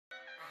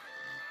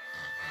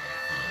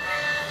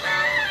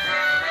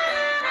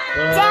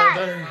Dad,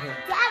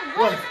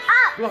 wake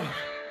up!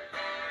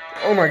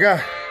 Oh my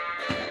God.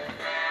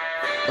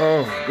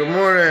 Oh, good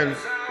morning,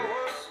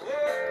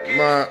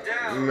 my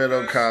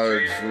Middle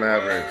College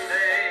Mavericks.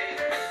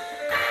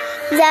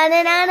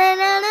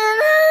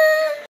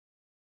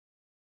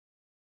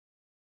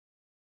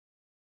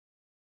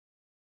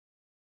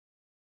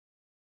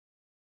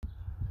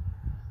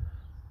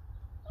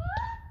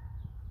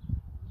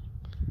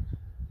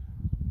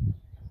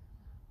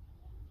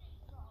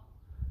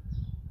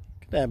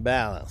 Get that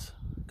balance.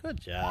 Good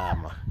job,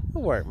 Ma.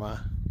 Good work, Ma.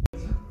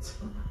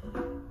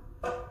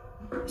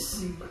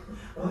 See,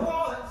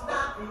 war is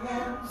not the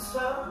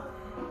answer,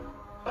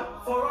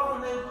 for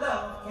only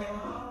love can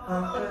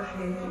conquer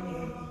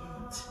hate.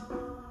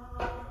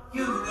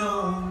 You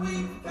know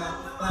we've got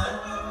to find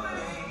a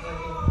way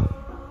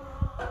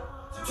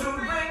to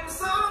bring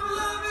some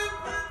loving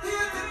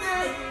here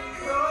today.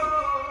 Oh,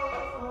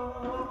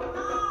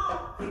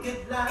 we get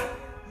life.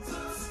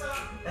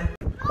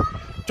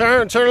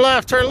 Turn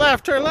left, turn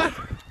left, turn left.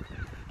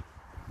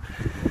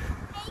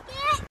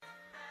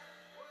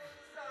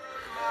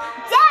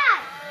 Dad,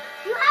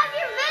 you have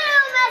your video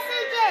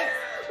messages.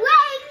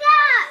 Wake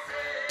up!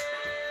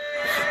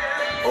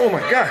 Oh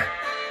my God.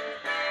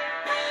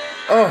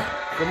 Oh,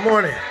 good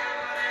morning.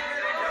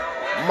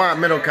 My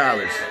Middle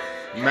College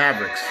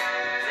Mavericks.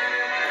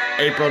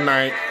 April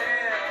 9th,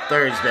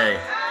 Thursday.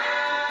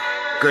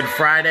 Good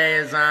Friday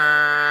is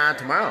on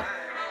tomorrow.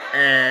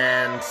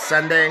 And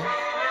Sunday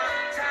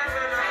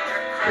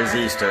is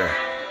Easter.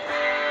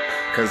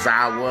 'Cause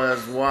I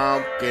was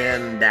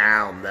walking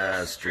down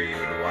the street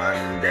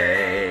one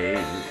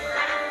day.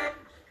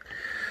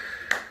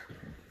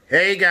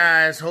 Hey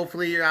guys,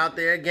 hopefully you're out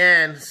there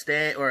again,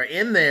 staying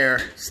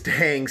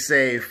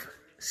safe,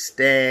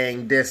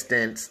 staying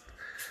distanced,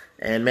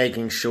 and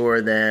making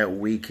sure that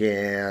we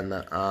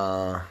can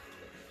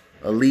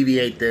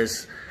alleviate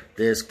this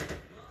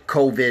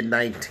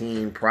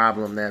COVID-19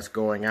 problem that's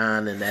going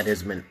on and that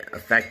has been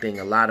affecting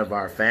a lot of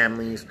our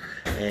families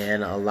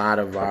and a lot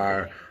of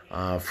our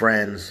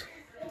friends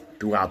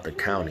throughout the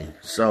county.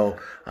 So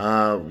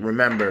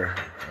remember,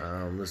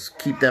 let's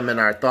keep them in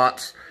our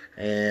thoughts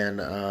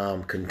and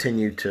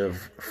continue to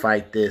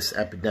fight this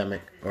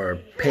epidemic or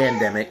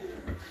pandemic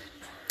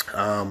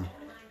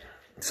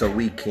so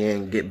we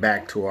can get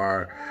back to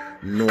our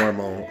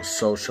normal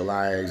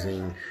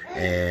socializing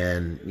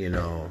and, you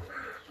know,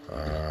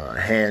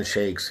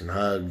 handshakes and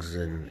hugs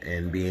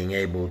and being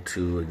able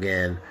to,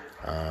 again,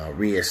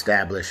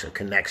 reestablish a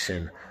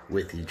connection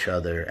with each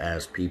other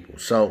as people.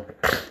 So,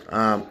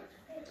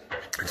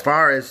 as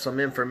far as some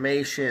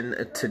information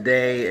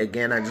today,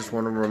 again, I just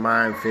want to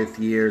remind fifth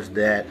years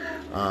that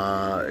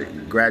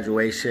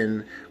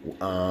graduation,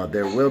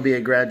 there will be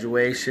a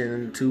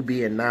graduation to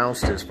be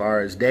announced as far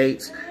as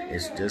dates.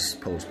 It's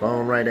just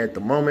postponed right at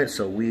the moment,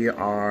 so we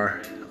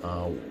are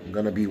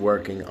going to be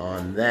working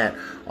on that.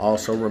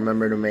 Also,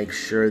 remember to make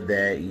sure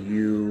that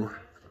you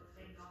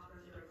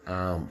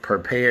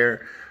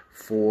prepare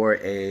for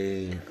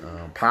a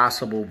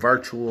possible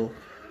virtual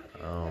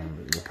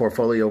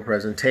portfolio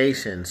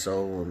presentation.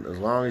 So as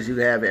long as you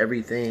have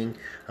everything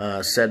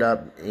set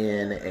up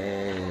in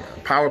a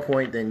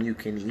PowerPoint, then you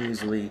can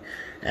easily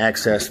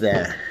access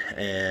that,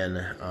 and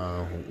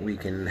we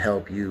can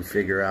help you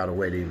figure out a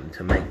way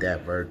to make that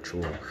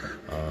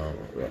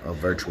a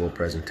virtual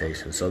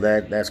presentation. So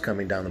that's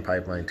coming down the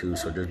pipeline too.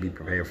 So just be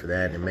prepared for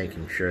that and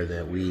making sure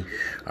that we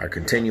are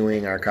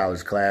continuing our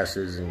college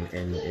classes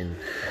and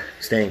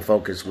staying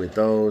focused with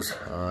those,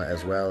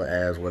 as well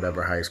as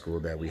whatever high school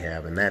that we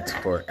have, and that's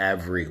for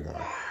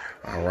everyone.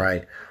 All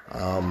right.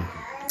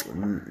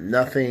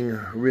 Nothing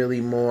really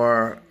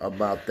more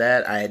about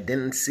that. I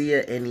didn't see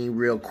any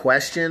real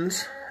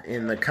questions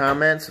in the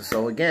comments.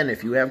 So again,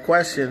 if you have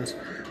questions,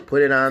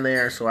 put it on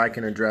there so I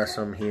can address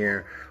them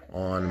here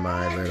on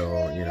my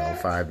little,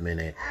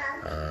 5-minute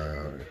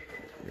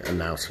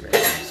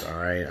announcements. All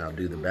right. I'll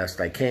do the best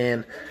I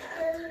can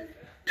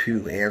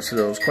to answer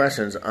those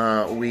questions.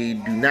 We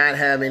do not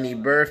have any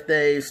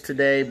birthdays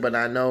today, but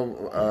I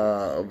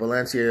know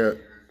Valencia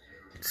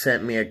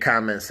sent me a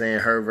comment saying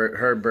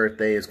her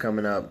birthday is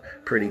coming up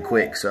pretty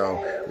quick.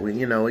 So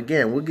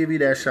again, we'll give you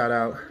that shout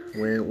out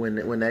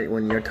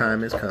when your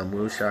time has come.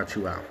 We'll shout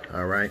you out.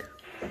 All right.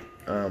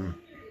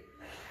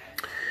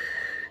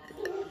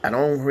 I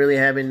don't really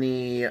have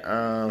any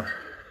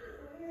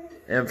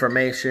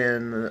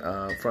information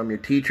from your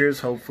teachers.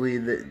 Hopefully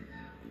that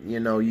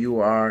you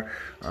are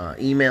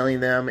emailing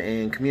them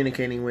and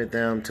communicating with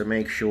them to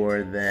make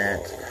sure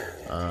that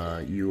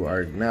you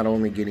are not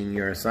only getting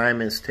your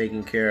assignments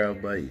taken care of,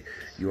 but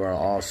you are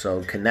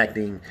also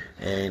connecting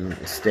and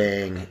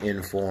staying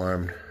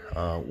informed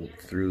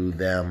through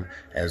them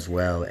as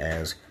well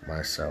as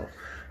myself.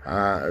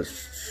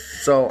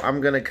 So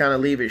I'm going to kind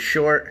of leave it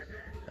short.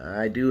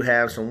 I do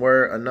have some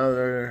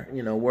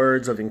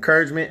words of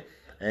encouragement,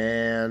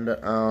 and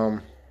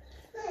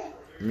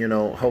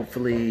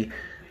hopefully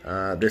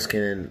this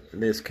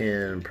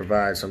can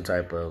provide some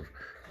type of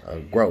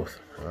growth.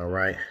 All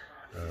right.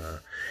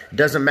 It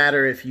doesn't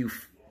matter if you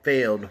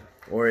failed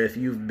or if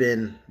you've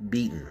been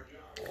beaten.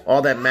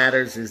 All that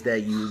matters is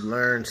that you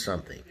learn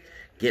something.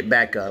 Get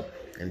back up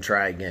and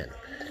try again.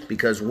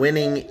 Because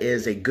winning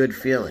is a good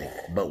feeling.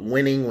 But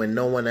winning when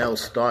no one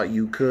else thought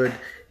you could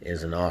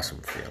is an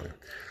awesome feeling.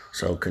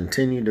 So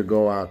continue to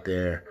go out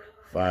there,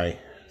 fight,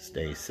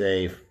 stay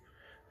safe.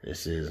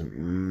 This is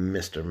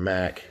Mr.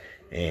 Mac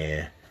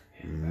and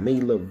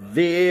Mila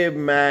Viv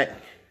Mac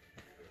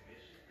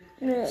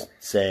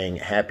saying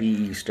Happy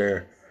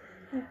Easter.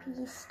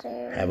 Happy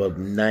Easter. Have a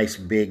nice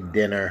big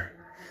dinner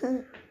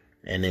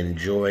and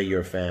enjoy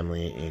your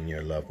family and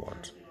your loved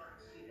ones.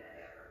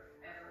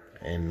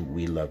 And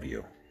we love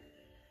you.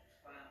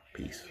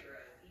 Peace.